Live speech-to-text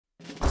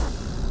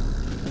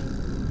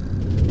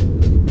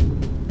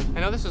I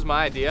know this was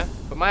my idea,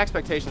 but my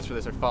expectations for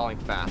this are falling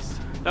fast.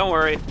 Don't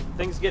worry.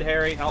 Things get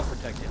hairy. I'll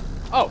protect you.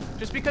 Oh,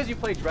 just because you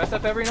play dress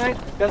up every night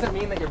doesn't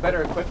mean that you're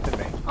better equipped than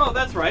me. Oh,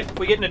 that's right. If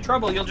we get into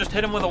trouble, you'll just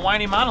hit him with a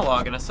whiny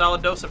monologue and a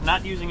solid dose of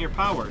not using your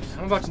powers.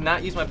 I'm about to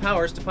not use my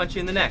powers to punch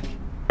you in the neck.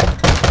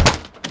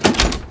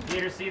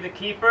 Here to see the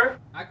keeper?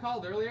 I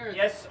called earlier.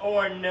 Yes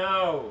or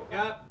no?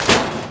 Yep.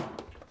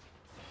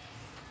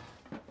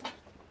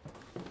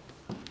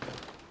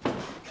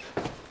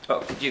 Oh,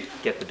 could you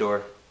get the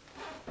door?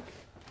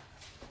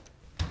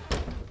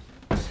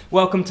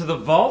 Welcome to the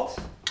vault.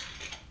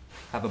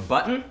 Have a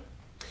button.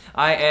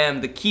 I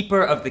am the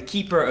keeper of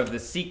the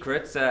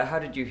secrets. How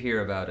did you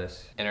hear about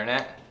us?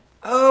 Internet?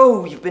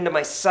 Oh, you've been to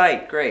my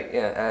site. Great.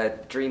 Yeah,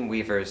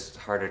 Dreamweaver's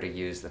harder to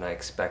use than I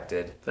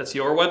expected. That's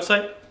your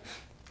website?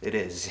 It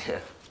is, yeah.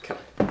 Come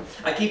on.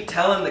 I keep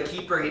telling the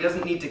keeper he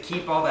doesn't need to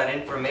keep all that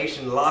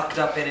information locked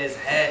up in his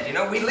head. You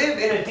know, we live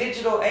in a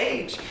digital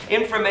age.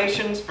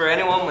 Information's for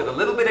anyone with a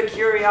little bit of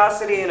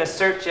curiosity and a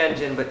search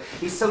engine, but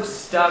he's so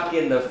stuck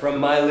in the from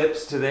my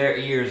lips to their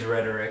ears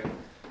rhetoric.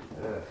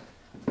 Ugh.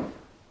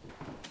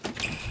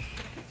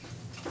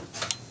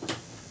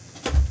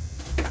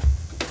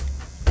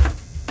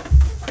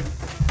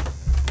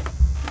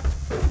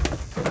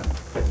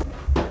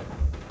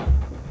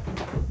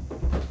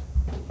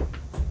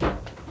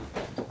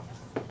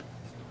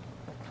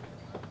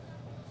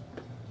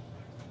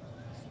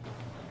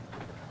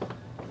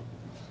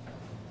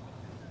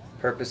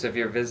 Purpose of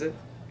your visit?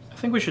 I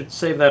think we should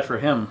save that for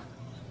him.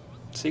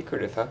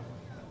 Secretive, huh?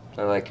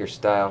 I like your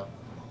style.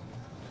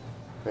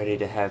 Ready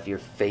to have your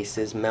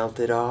faces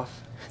melted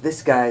off?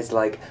 This guy's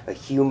like a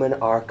human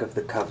Ark of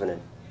the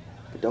Covenant.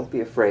 But don't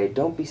be afraid,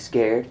 don't be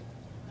scared.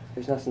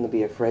 There's nothing to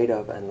be afraid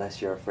of unless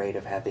you're afraid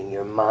of having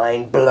your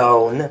mind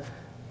blown.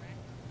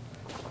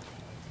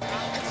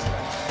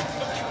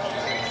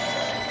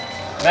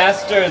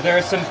 Master, there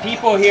are some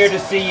people here to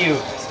see you.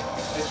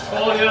 I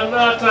told you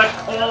not to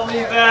call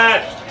me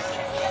that!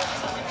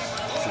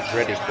 He's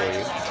ready for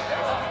you.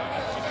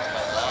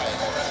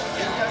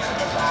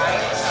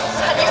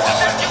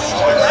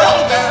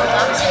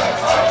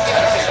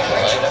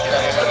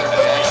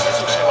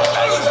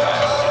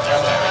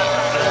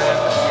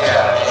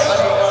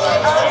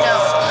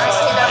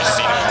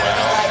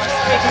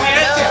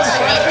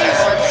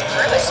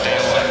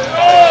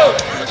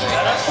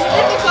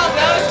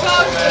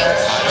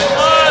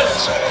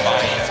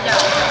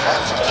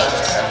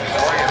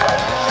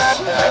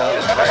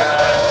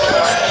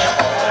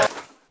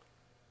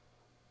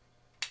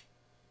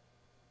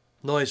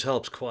 Noise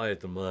helps quiet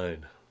the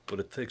mind, but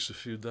it takes a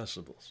few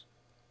decibels.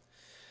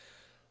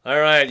 All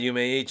right, you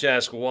may each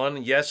ask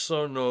one yes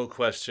or no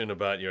question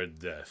about your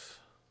death.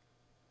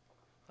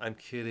 I'm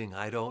kidding,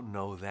 I don't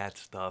know that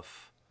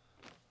stuff.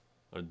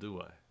 Or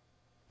do I?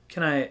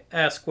 Can I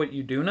ask what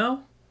you do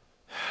know?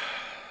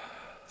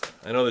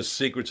 I know the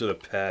secrets of the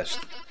past,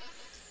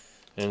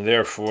 and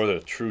therefore the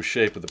true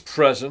shape of the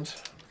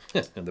present,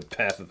 and the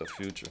path of the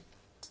future.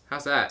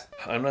 How's that?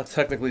 I'm not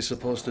technically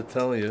supposed to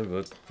tell you,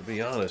 but to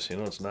be honest, you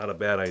know, it's not a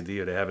bad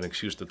idea to have an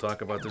excuse to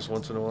talk about this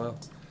once in a while.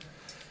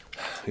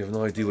 You have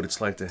no idea what it's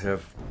like to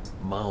have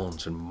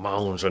mounds and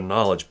mounds of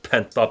knowledge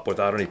pent up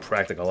without any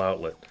practical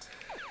outlet.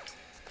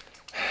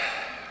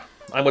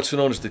 I'm what's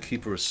known as the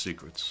keeper of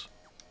secrets.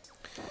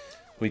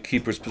 We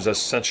keepers possess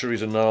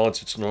centuries of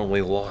knowledge that's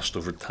normally lost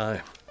over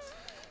time.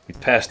 We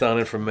pass down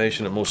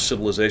information that most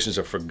civilizations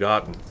have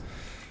forgotten,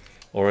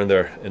 or in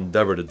their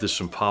endeavor to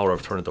disempower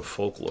have turned into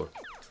folklore.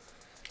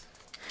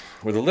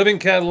 We're the living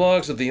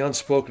catalogs of the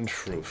unspoken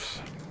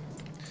truth.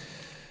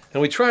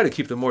 And we try to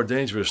keep the more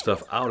dangerous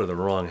stuff out of the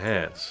wrong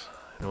hands.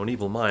 You know, an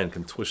evil mind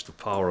can twist the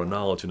power of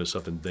knowledge into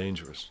something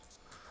dangerous.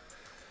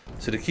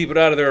 So to keep it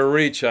out of their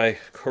reach, I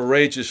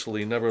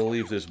courageously never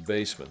leave this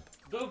basement.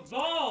 The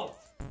vault!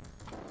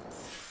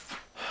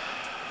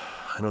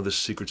 I know the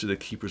secrets of the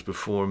keepers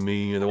before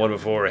me and the one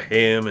before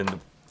him, and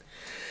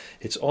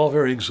it's all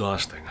very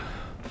exhausting.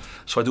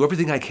 So I do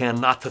everything I can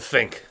not to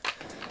think.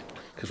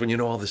 Because when you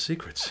know all the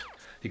secrets,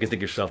 you can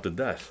think yourself to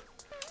death.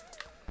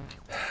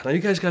 Now, you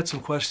guys got some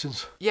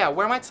questions? Yeah,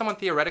 where might someone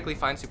theoretically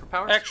find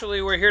superpowers?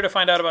 Actually, we're here to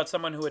find out about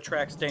someone who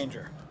attracts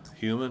danger.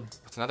 Human?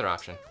 What's another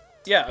option?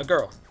 Yeah, a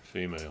girl.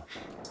 Female.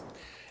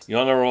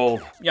 Young or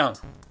old? Young.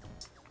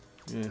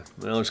 Yeah,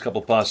 well, there's a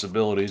couple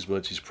possibilities,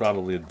 but she's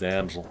probably a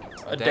damsel.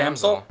 A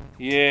damsel?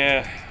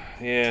 Yeah,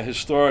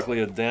 historically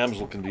a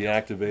damsel can be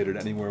activated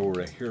anywhere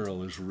where a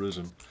hero is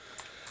risen.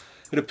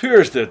 It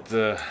appears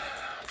that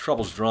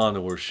trouble's drawn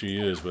to where she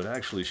is, but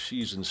actually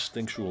she's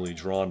instinctually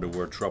drawn to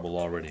where trouble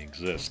already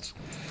exists.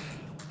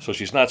 So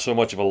she's not so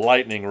much of a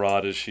lightning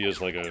rod as she is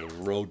like a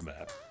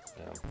roadmap.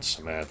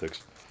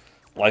 Semantics.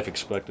 Life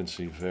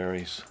expectancy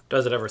varies.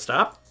 Does it ever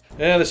stop?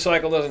 Yeah, the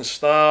cycle doesn't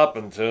stop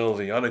until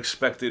the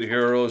unexpected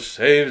hero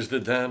saves the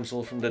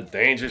damsel from the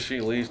danger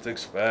she least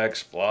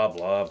expects, blah,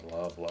 blah,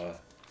 blah, blah.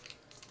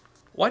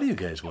 Why do you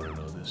guys want to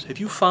know this? Have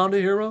you found a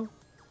hero?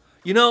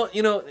 You know,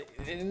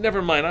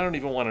 never mind, I don't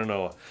even want to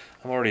know.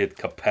 I'm already at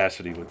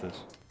capacity with this.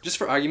 Just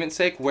for argument's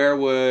sake, where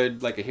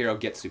would, like, a hero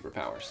get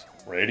superpowers?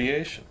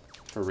 Radiation.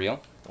 For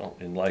real? Well,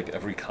 in like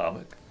every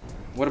comic.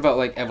 What about,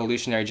 like,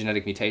 evolutionary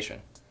genetic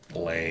mutation?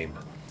 Lame.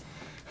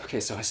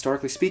 Okay, so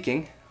historically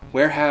speaking,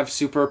 where have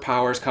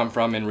superpowers come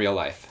from in real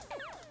life?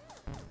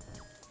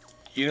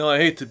 You know, I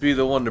hate to be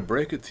the one to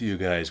break it to you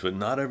guys, but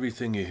not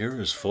everything you hear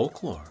is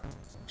folklore.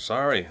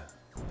 Sorry.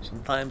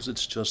 Sometimes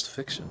it's just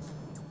fiction.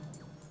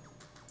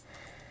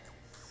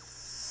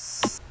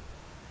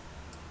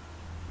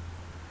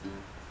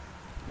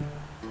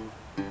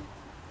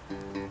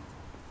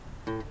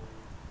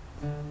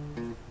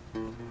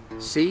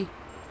 See?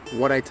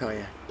 What'd I tell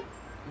you?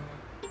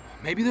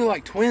 Maybe they're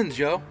like twins,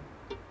 Joe.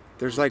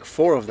 There's like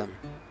 4 of them.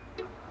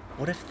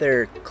 What if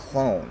they're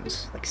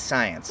clones? Like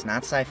science,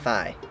 not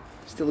sci-fi.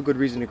 Still a good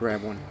reason to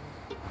grab one.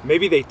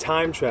 Maybe they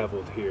time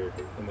traveled here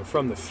and they're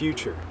from the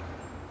future.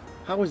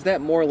 How is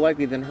that more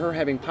likely than her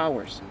having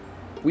powers?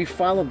 We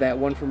followed that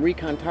one from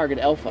Recon Target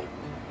Alpha,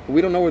 but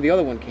we don't know where the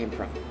other one came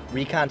from.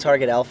 Recon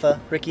Target Alpha,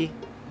 Ricky?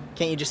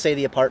 Can't you just say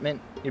the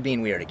apartment? You're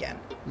being weird again.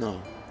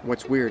 No.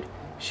 What's weird,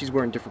 she's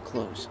wearing different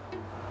clothes.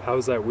 How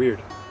is that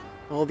weird?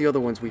 All the other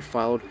ones we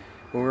followed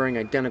were wearing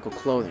identical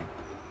clothing.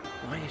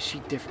 Why is she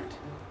different?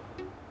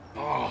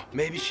 Oh,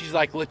 maybe she's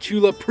like La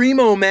Chula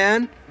Primo,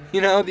 man. You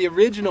know, the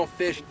original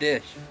fish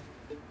dish.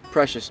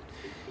 Precious,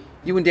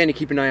 you and Danny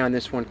keep an eye on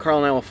this one. Carl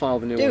and I will follow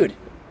the new one. Dude,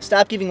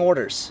 stop giving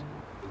orders.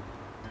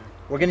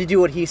 We're gonna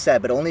do what he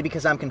said, but only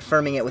because I'm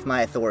confirming it with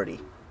my authority.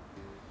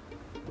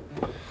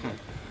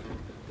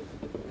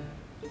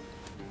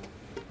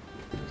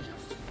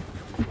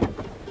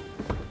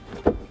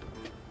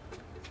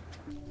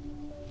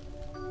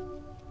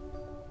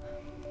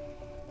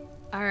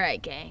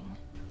 Alright, gang.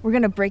 We're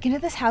gonna break into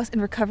this house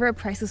and recover a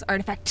priceless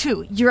artifact.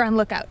 2, you're on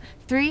lookout.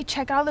 3,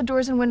 check out all the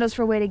doors and windows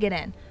for a way to get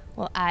in.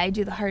 While I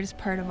do the hardest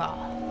part of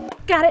all.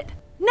 Got it!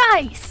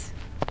 Nice!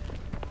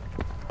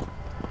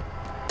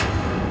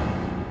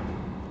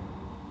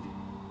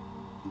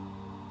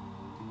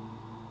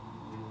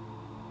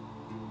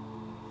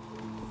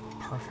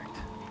 Perfect.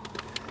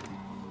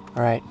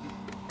 Alright,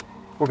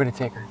 we're gonna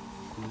take her.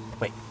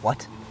 Wait,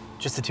 what?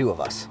 Just the 2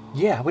 of us?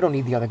 Yeah, we don't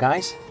need the other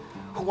guys.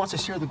 Who wants to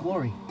share the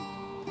glory?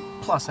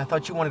 Plus, I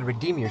thought you wanted to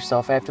redeem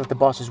yourself after let the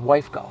boss's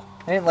wife go.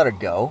 I didn't let her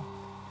go.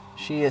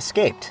 She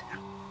escaped.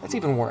 That's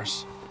even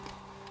worse.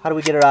 How do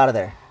we get her out of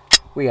there?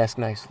 We ask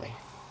nicely.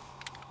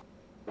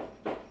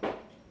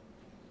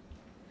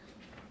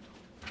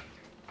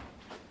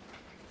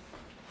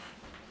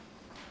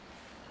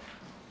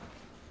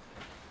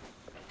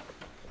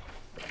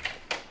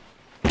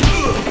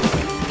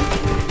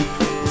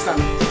 Stop.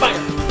 Fire!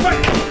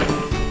 Fire!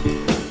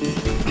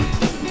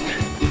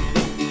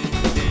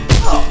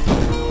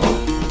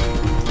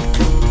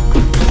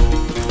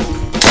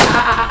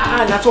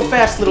 Not so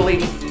fast, little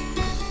lady.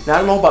 Now, I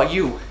don't know about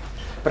you,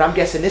 but I'm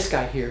guessing this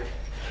guy here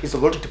is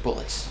allergic to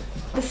bullets.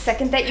 The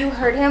second that you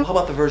heard him... How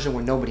about the version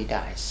where nobody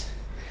dies?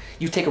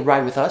 You take a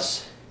ride with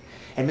us,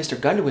 and Mr.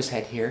 Gun to his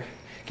head here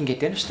can get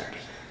dinner started.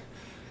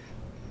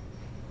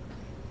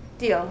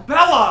 Deal.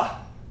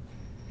 Bella!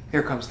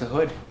 Here comes the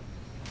hood.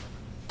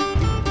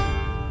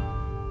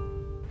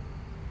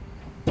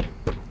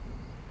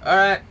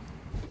 Alright.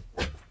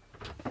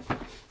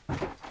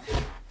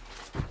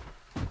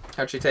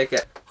 How'd she take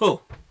it?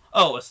 Who?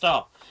 Oh,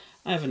 Estelle.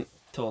 I haven't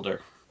told her.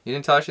 You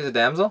didn't tell her she's a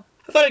damsel?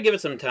 I thought I'd give it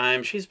some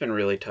time. She's been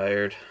really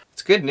tired.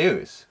 It's good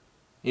news.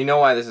 You know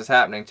why this is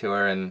happening to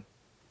her and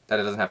that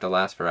it doesn't have to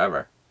last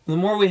forever. The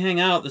more we hang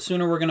out, the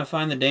sooner we're going to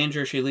find the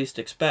danger she least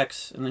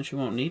expects, and then she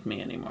won't need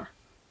me anymore.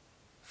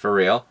 For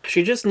real?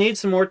 She just needs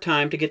some more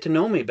time to get to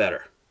know me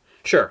better.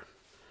 Sure,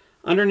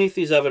 underneath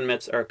these oven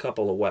mitts are a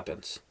couple of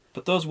weapons.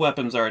 But those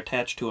weapons are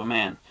attached to a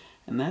man,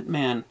 and that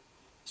man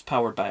is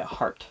powered by a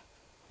heart.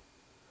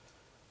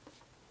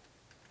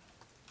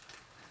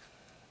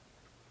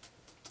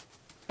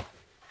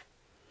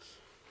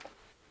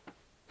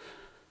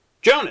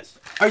 Jonas!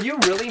 Are you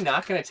really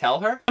not going to tell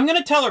her? I'm going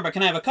to tell her, but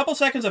can I have a couple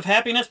seconds of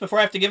happiness before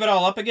I have to give it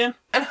all up again?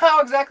 And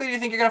how exactly do you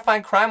think you're going to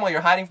find crime while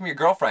you're hiding from your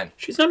girlfriend?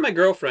 She's not my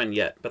girlfriend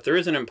yet, but there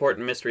is an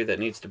important mystery that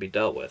needs to be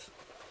dealt with.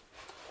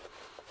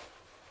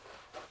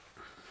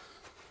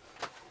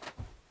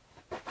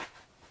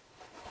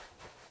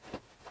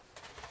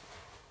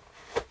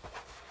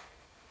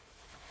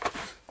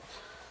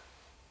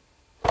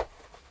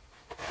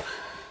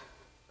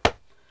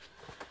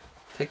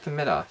 Take the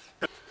mitt off.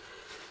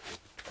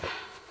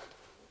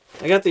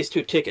 I got these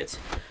 2 tickets,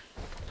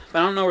 but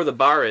I don't know where the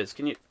bar is.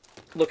 Can you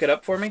look it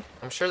up for me?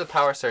 I'm sure the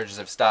power surges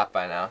have stopped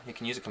by now. You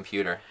can use a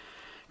computer.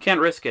 Can't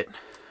risk it.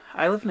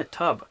 I live in a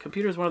tub. A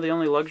computer is one of the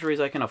only luxuries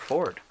I can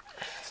afford.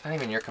 It's not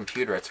even your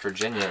computer, it's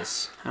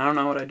Virginia's. I don't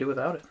know what I'd do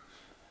without it.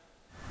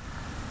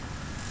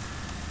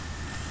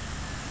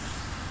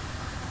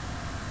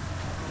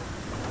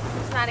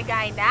 He's not a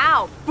guy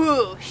now.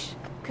 Boosh!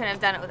 Couldn't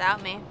have done it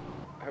without me.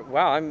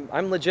 Wow,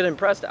 I'm legit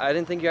impressed. I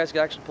didn't think you guys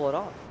could actually pull it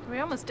off. We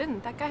almost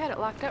didn't. That guy had it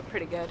locked up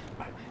pretty good.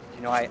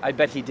 You know, I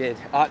bet he did.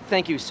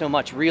 Thank you so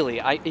much,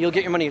 really. You'll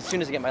get your money as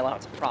soon as I get my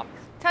allowance, I promise.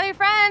 Tell your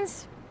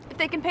friends if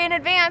they can pay in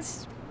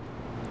advance.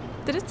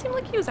 Did it seem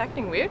like he was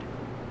acting weird?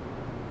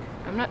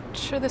 I'm not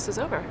sure this is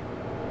over.